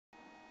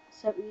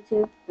What's up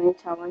YouTube? Me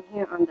Taiwan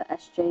here on the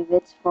SJ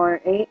Vids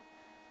 48.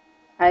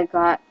 I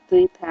got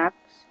 3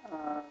 packs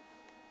of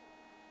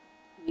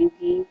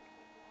Yugi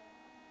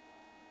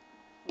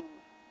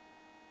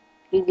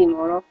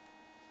Moto.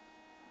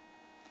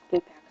 3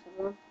 packs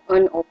of them.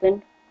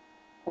 Unopened.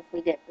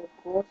 Hopefully get good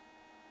pulls.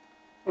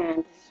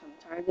 And this is from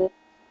Target.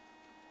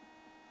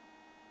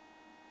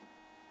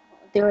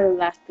 They were the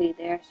last 3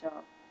 there, so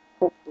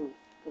hopefully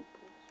good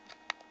pulls.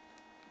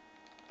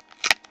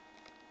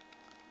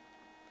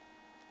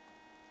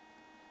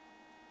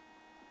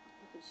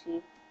 You can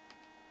see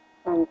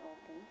unopened.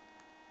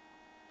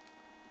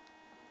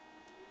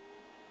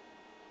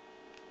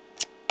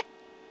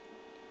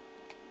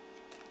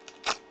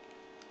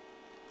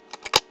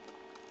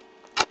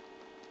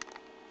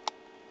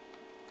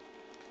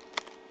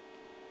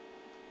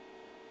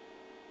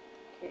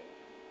 Okay.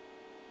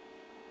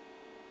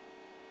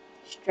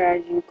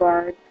 Strategy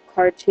card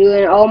 2,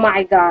 and oh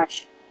my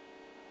gosh.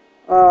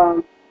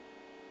 Oh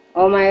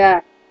my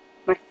god.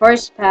 My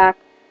first pack,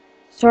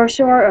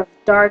 Sorcerer of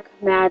Dark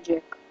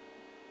Magic.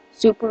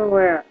 Super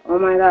rare. Oh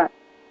my god.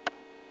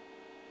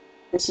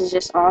 This is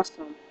just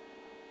awesome.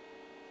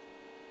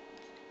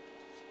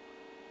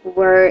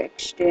 Rare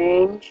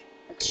exchange.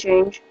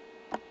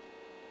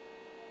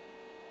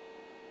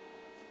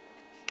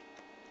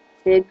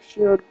 Big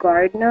Shield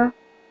Gardener.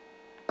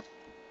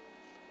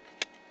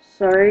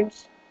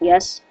 Surge.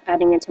 Yes,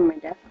 adding it to my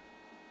deck.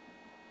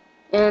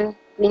 And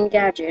Green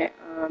Gadget.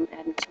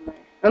 Adding to my.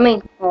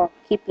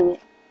 Keeping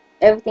it.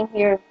 Everything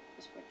here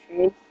is for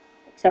trade,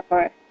 except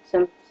for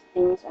some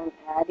things I'm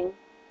adding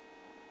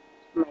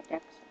to my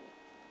deck.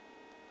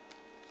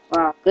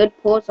 Wow, good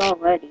pulls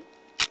already.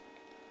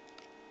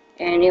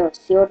 And it was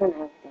sealed and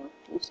everything.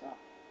 You saw.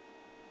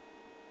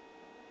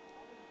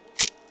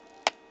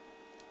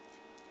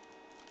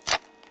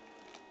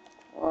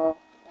 Well,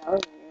 that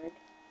was weird.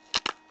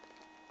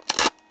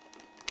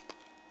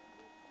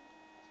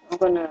 I'm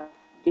gonna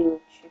do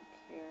a trick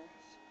here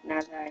now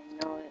that I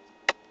know it.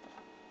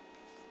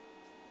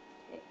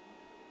 Okay.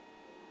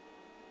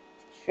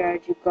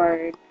 Strategy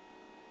card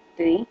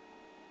 3.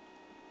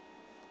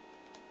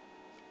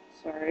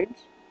 Surge.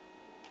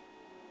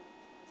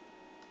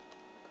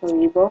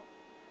 Karibo.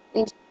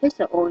 This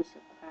is always a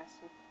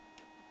classic.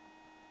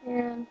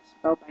 And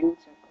Spellbinding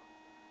Circle.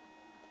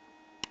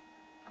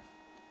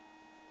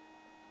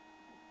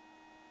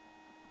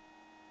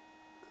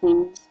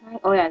 Queen's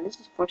Knight. Oh yeah, this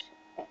is 4th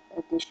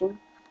edition.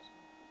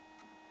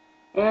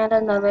 And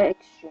another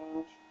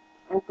exchange.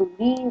 I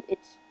believe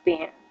it's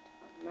banned.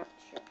 I'm not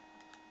sure.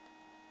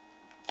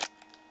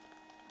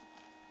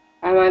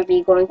 I might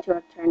be going to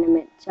a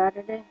tournament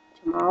Saturday,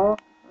 tomorrow.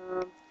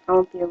 I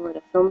won't be able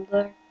to film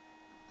there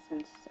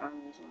since I'm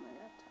using my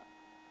laptop.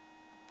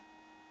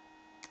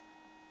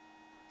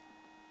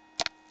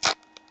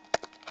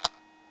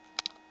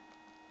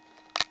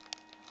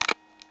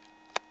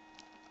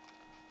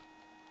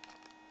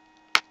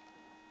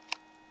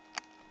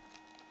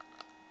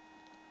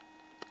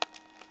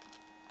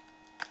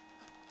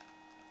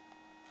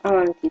 I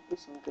want to keep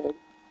this in good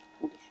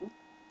condition.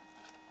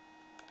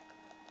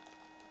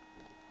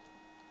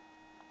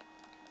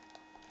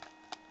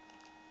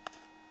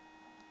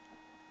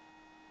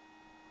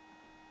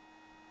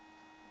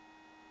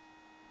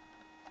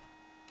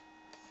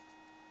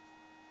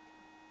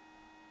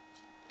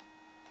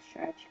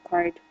 Strategy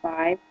card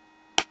 5.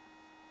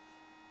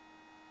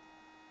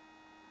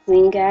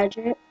 Green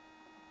Gadget.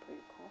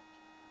 Pretty cool.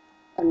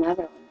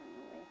 Another one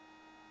anyway.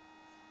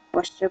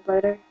 Buster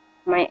Butter.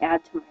 Might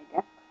add to my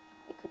deck.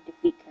 It could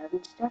defeat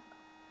Kevin's deck.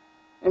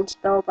 And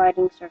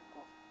Spellbinding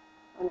Circle.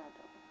 Another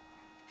one.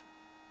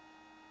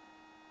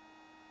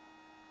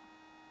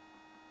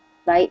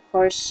 Light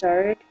Horse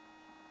Sword.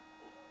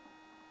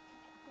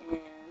 And my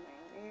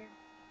rare.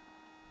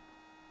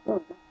 Oh,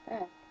 not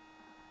bad.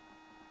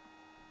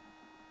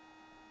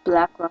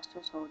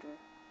 Blackluster Soldier.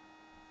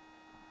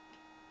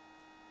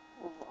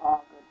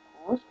 Overall good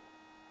pulls.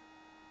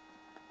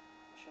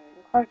 Show you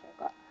the cards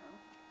I got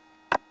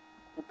now.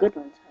 The good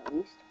ones, at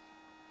least.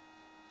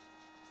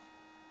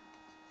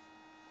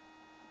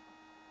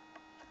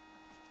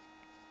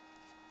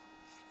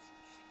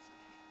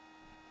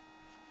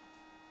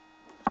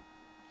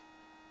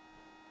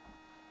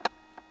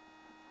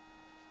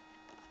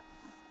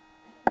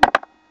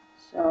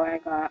 So I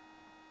got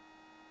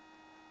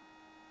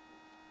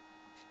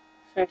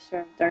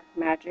Sorcerer of Dark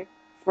Magic,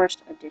 1st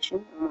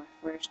edition on my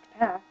first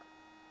pack.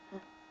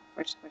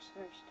 First.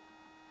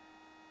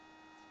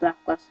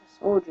 Blackluster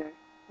Soldier,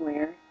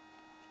 rare.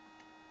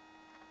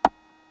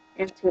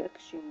 And to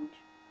exchange.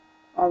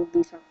 All of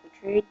these are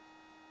for trade.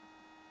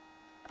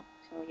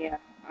 So yeah,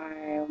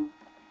 I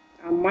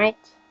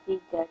might be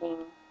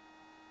getting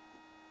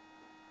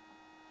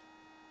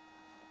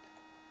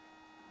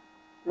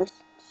this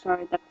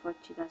starter deck for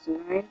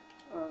 2009.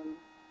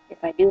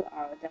 If I do,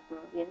 I'll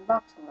definitely be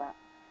unboxing that.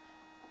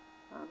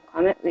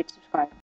 Comment, rate, subscribe.